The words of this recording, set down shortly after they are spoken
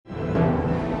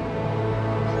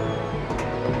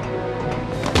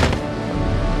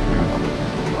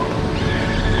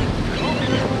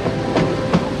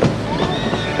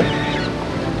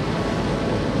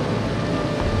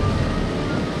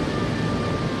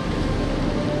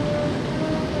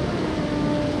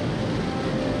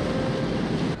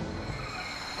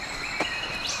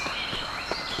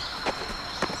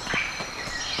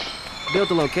built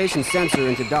a location sensor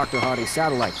into Dr. Harding's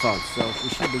satellite phone, so we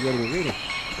should be getting a reading.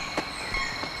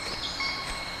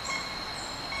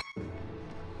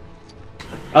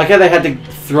 I like how they had to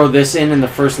throw this in the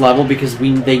first level because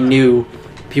they knew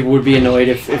people would be annoyed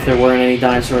if there weren't any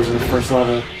dinosaurs in the first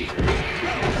level.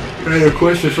 And of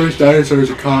course, the first dinosaur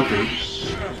is a copy.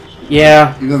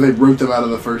 Yeah. Even though they wrote them out of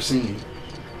the first scene.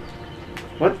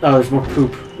 What? Oh, there's more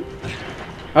poop.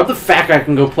 I hope the fat guy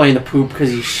can go play in the poop because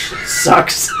he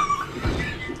sucks.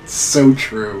 So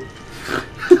true.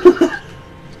 Get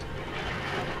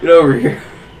over here.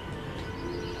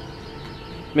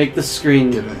 Make the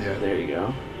screen. Get it, yeah. There you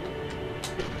go.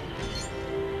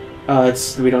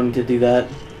 We don't need to do that.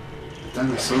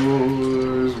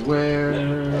 Dinosaurs,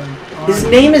 where? His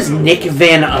name is Nick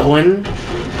Van Owen.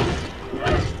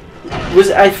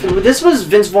 This was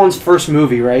Vince Vaughn's first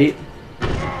movie, right?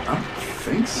 I don't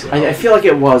think so. I feel like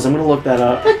it was. I'm gonna look that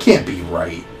up. That can't be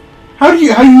right. How do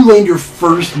you land your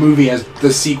first movie as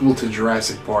the sequel to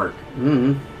Jurassic Park?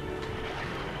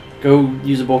 Go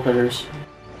use the bolt cutters.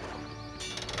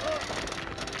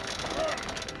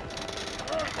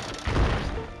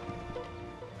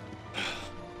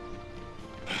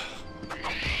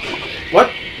 What?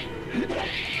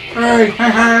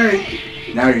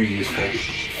 Hey! Now you're useful.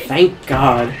 Thank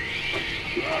God.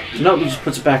 No, he just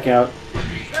puts it back out.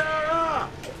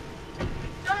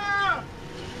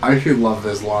 I should love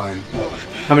this line.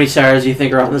 How many Sarahs do you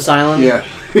think are on this island? Yeah,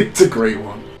 it's a great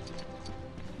one.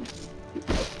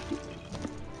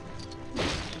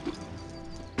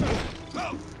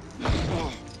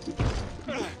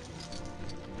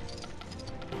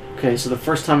 Okay, so the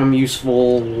first time I'm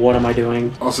useful, what am I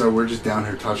doing? Also, we're just down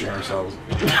here touching ourselves.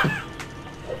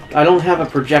 I don't have a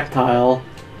projectile.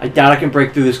 I doubt I can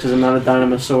break through this because I'm not a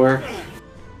dinosaur.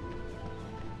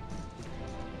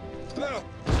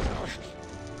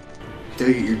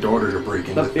 Gotta get your daughter to break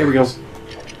into Here we go.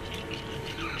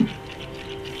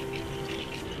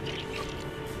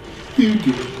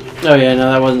 Oh yeah,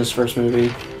 no, that wasn't his first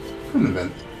movie. Couldn't have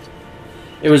been.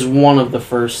 It was one of the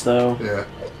first, though. Yeah.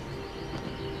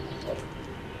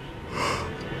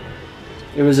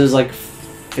 It was his, like,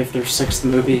 5th or 6th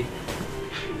movie.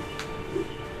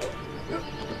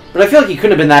 But I feel like he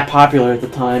couldn't have been that popular at the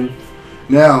time.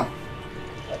 No.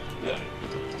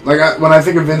 Like, when I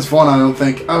think of Vince Vaughn, I don't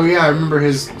think, oh yeah, I remember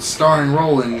his starring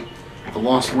role in The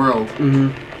Lost World.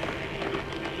 You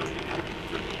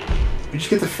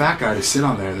just get the fat guy to sit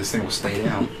on there and this thing will stay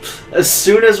down. As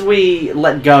soon as we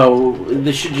let go,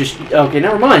 this should just... Okay,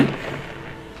 never mind.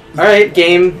 Alright,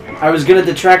 game. I was gonna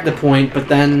detract the point, but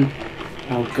then...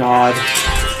 Oh, God.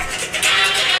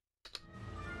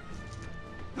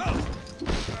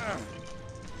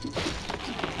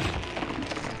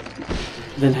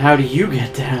 Then how do you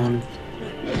get down?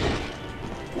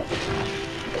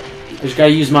 I just gotta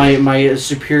use my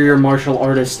superior martial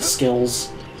artist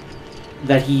skills.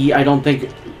 That I don't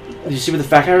think... Did you see what the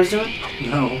fat guy was doing?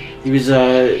 No. He was,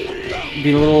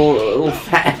 being a little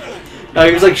fat. No,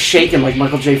 he was, like, shaking like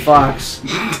Michael J. Fox.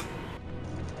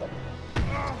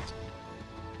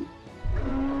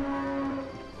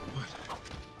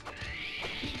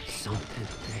 Something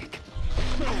thick.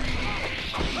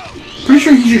 Pretty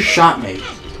sure he just shot me.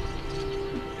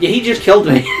 Yeah, he just killed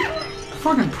me.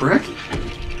 Fucking prick.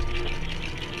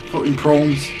 Floating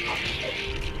prawns.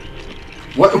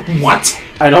 What?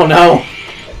 I don't know.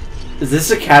 Is this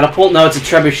a catapult? No, it's a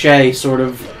trebuchet, sort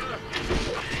of.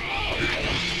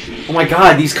 Oh my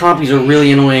god, these compies are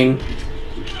really annoying.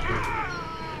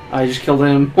 I just killed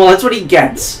him. Well, that's what he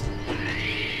gets.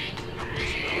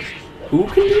 Who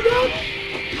can do that?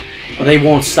 Well, they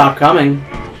won't stop coming.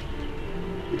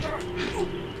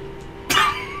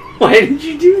 Why did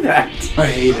you do that? I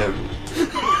hate him.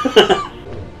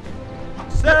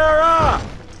 Sarah!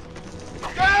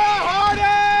 Sarah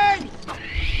Harding!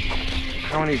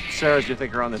 How many Sarahs do you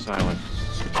think are on this island?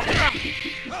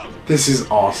 This is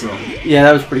awesome. Yeah,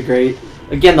 that was pretty great.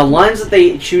 Again, the lines that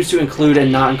they choose to include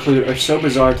and not include are so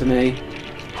bizarre to me.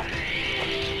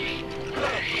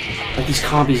 Like, these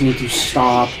compies need to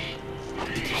stop.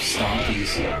 Stop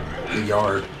these. The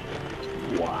yard.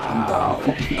 Wow.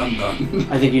 I'm done.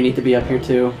 I think you need to be up here,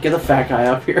 too. Get the fat guy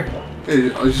up here. Hey,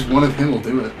 just one of him will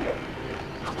do it.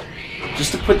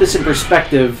 Just to put this in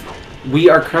perspective, we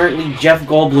are currently Jeff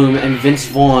Goldblum and Vince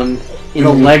Vaughn in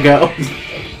a Lego.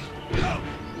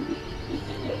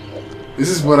 This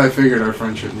is what I figured our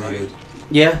friendship needed.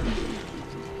 Yeah.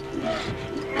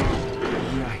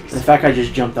 The fat guy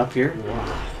just jumped up here. Wow.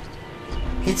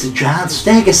 It's a giant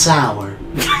stegosaur.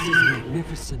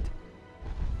 Magnificent.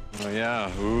 Oh yeah,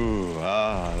 ooh,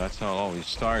 that's how it always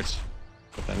starts.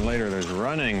 But then later there's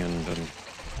running and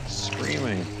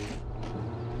screaming.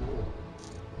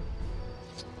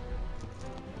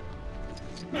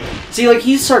 See, like,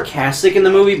 he's sarcastic in the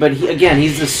movie, but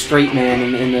he's the straight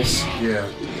man in this. Yeah.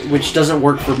 Which doesn't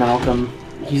work for Malcolm.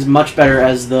 He's much better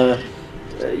as the,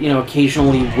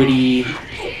 occasionally witty,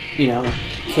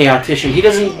 chaotician. He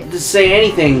doesn't say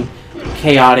anything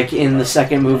chaotic in the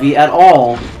second movie at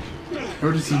all.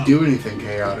 Nor does he do anything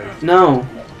chaotic. No.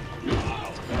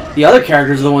 The other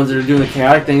characters are the ones that are doing the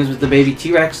chaotic things with the baby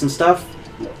T-Rex and stuff.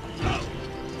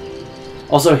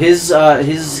 Also, his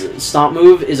stomp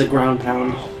move is a ground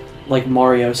pound, like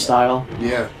Mario style.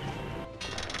 Yeah.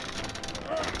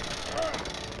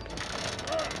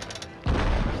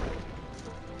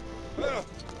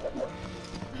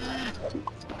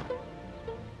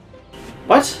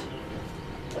 What?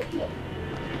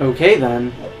 Okay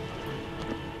then.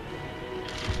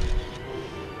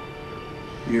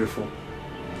 Beautiful.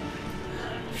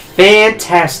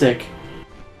 Fantastic.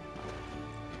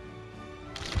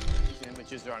 These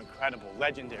images are incredible,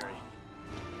 legendary.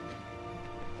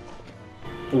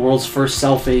 The world's first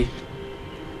selfie.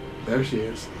 There she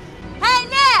is. Hey,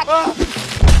 Nick!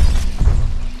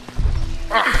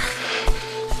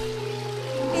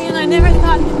 And I never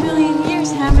thought in a million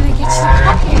years how I'm gonna get you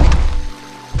talking.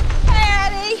 Hey,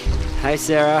 Eddie! Hi,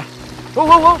 Sarah. Whoa,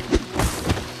 whoa, whoa!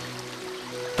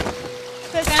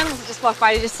 Those animals that just walked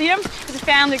by. Did you see them? It's a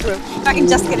family group. If I can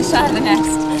just get a shot of the nest.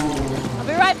 I'll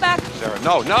be right back. Sarah,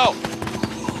 no, no!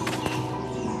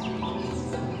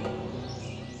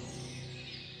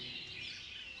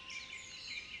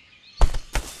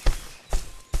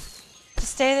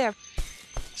 Just stay there.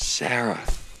 Sarah.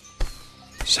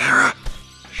 Sarah.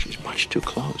 She's much too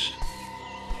close.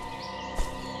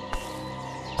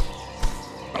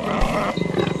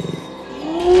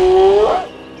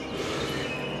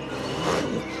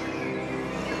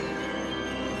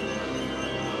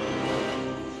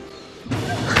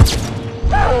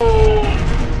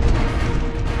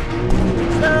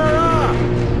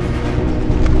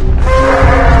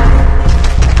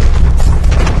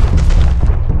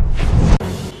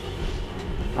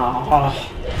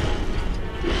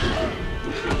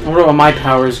 I wonder what my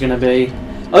power is gonna be.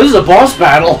 Oh, this is a boss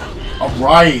battle!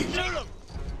 Alright.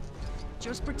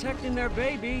 Just protecting their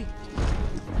baby.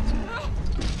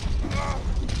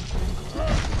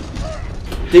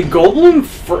 Did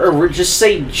Goldblum just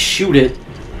say shoot it?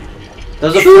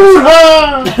 That was Shoot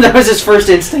her! that was his first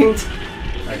instinct?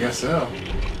 I guess so.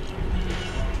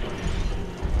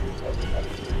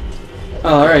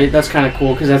 Oh, alright, that's kind of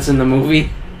cool because that's in the movie.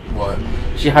 What?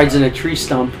 She hides in a tree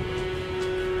stump.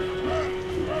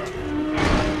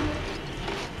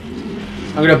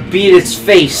 I'm gonna beat its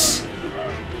face.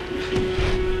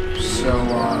 So,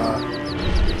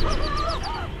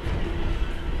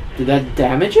 Did that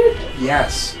damage it?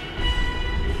 yes.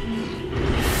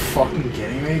 Fucking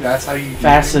kidding me? That's how you...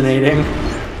 Fascinating.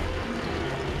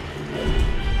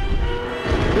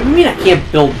 What do you mean I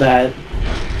can't build that?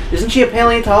 Isn't she a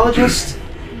paleontologist?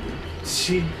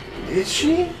 Is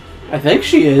she? I think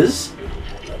she is.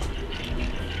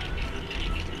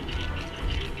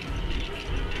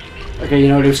 Okay, you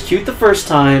know what? It was cute the first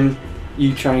time.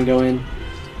 You try and go in.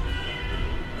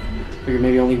 Figure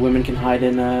maybe only women can hide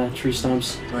in tree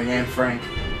stumps. Like Anne Frank.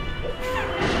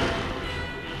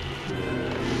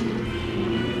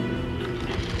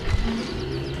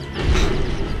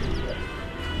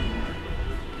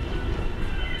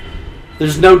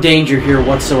 There's no danger here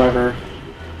whatsoever.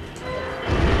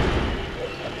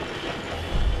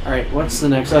 Alright, what's the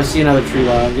next? Oh, I see another tree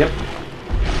log. Yep.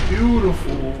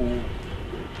 Beautiful.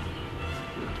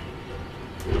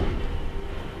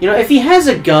 You know, if he has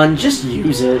a gun, just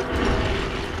use it.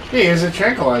 Yeah, he has a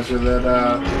tranquilizer that,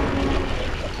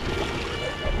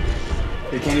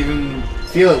 they can't even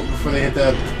feel it before they hit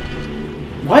the...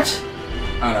 What?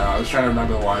 I don't know, I was trying to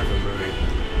remember the line from the movie.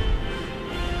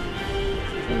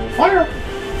 Fire!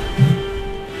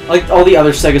 Like, all the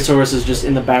other Stegosaurus is just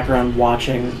in the background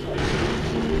watching.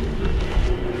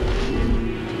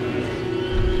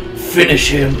 Finish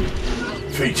him.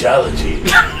 Fatality.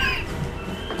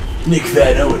 Nick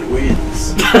Van Owen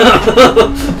wins.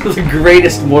 The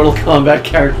greatest Mortal Kombat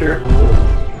character.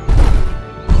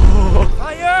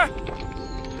 Fire!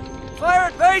 Fire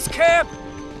at base camp!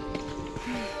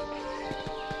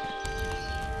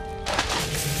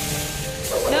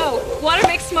 No, water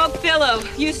makes smoke billow.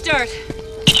 You start.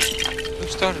 Who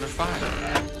started a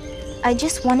fire? I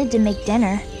just wanted to make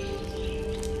dinner.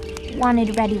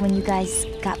 Wanted ready when you guys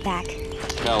got back.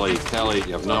 Kelly,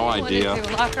 you have no idea. What did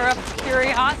you lock her up for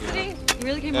curiosity? You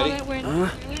really came all Eddie? that way?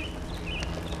 Really?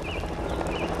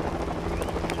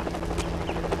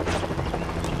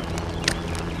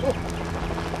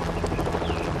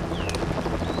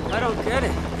 I don't get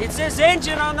it. It says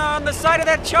engine on the side of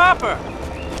that chopper.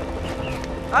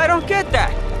 I don't get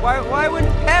that. Why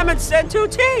wouldn't Hammond send 2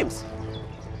 teams?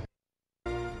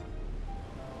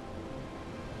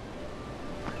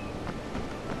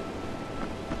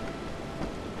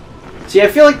 See, I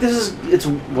feel like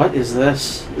what is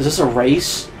this? Is this a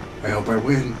race? I hope I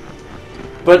win.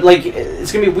 But, like,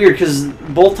 it's gonna be weird, because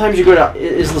both times you go to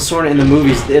Isla Sorna in the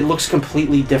movies, it looks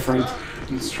completely different.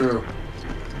 It's true.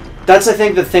 That's, I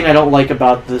think, the thing I don't like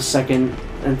about the second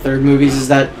and third movies, is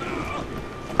that,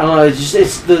 I don't know,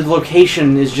 the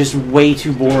location is just way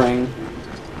too boring.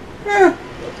 Eh.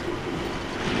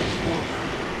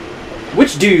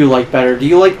 Which do you like better? Do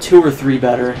you like 2 or 3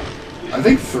 better? I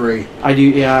think 3. I do,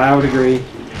 yeah, I would agree.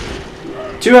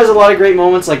 2 has a lot of great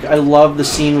moments, like, I love the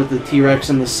scene with the T-Rex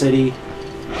in the city.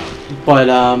 But,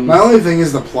 my only thing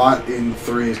is the plot in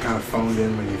 3 is kind of phoned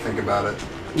in when you think about it.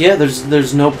 yeah,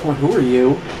 there's no point. Who are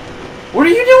you? What are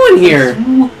you doing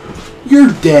here?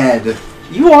 You're dead.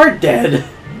 You are dead.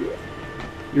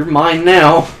 You're mine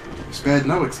now. Spared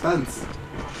no expense.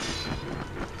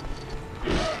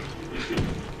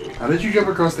 How did you jump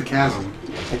across the chasm?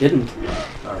 I didn't.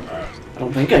 Okay. I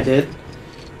don't think I did.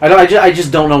 I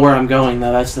just don't know where I'm going,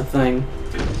 though. That's the thing.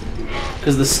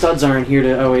 Because the studs aren't here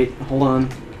to... Oh, wait. Hold on.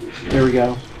 There we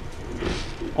go.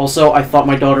 Also, I thought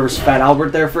my daughter was Fat Albert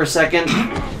there for a second,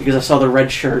 because I saw the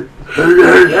red shirt.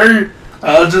 Hey,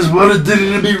 I just wanted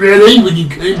Dino to be ready when you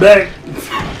came back.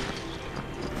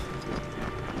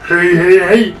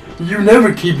 Hey, you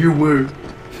never keep your word.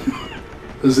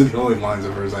 Those are the only lines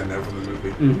of hers I know from the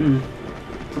movie. Mm-hmm.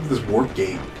 Look at this warp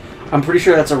gate. I'm pretty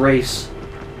sure that's a race.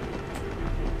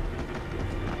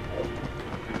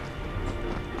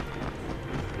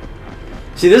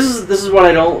 See, this is what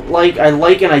I don't like. I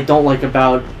like and I don't like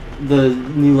about the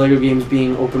new LEGO games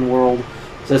being open world.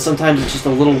 So that sometimes it's just a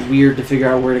little weird to figure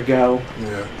out where to go.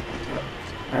 Yeah.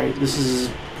 Alright, this is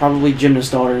probably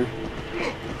Gymnast Daughter.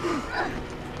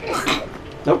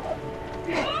 Nope.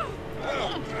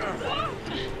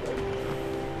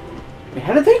 Wait,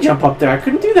 how did they jump up there? I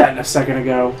couldn't do that a second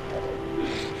ago.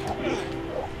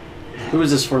 Who is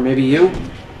this for? Maybe you?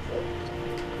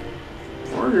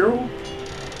 For you.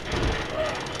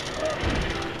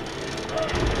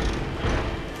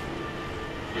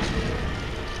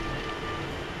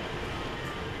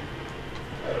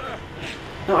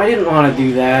 No, I didn't want to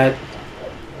do that.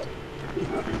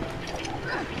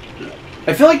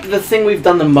 I feel like the thing we've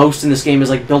done the most in this game is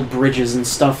like build bridges and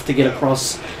stuff to get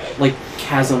across like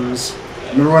chasms.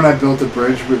 Remember when I built a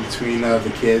bridge between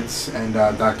the kids and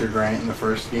Dr. Grant in the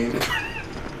first game?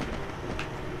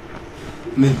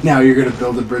 And then now you're gonna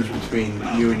build a bridge between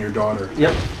you and your daughter.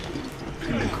 Yep. It's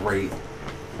gonna be great.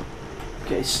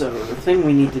 Okay, so the thing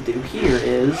we need to do here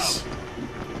is...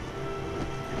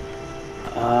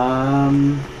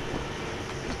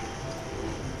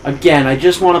 Again, I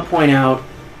just want to point out,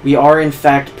 we are in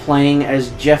fact playing as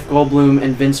Jeff Goldblum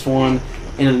and Vince Vaughn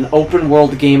in an open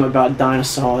world game about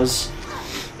dinosaurs.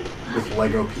 With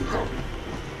Lego people.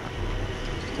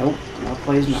 Nope, not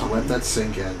play as Just Mel. let that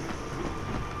sink in.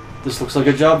 This looks like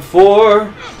a job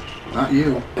for... Not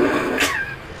you.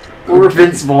 Or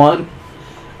Vince Vaughn.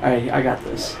 Alright, I got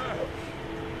this.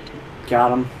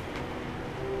 Got him.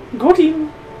 Got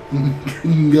him.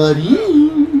 Got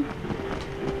him.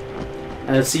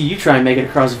 Let's see you try and make it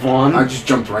across Vaughn. I just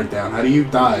jumped right down. How do you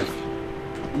dive?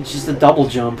 It's just a double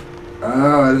jump.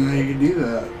 Oh, I didn't know you could do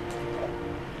that.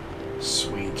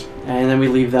 Sweet. And then we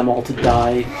leave them all to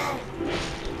die.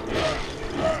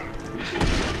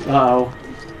 Uh-oh.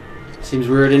 Seems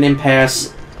we're at an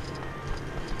impasse.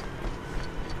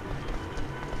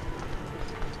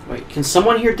 Wait, can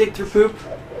someone here dig through poop?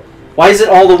 Why is it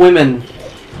all the women?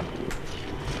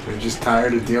 They're just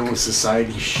tired of dealing with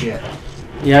society shit.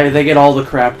 Yeah, they get all the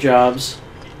crap jobs.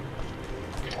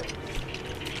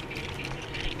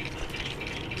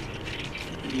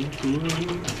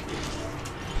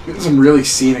 Getting some really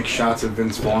scenic shots of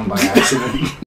Vince Vaughn by accident.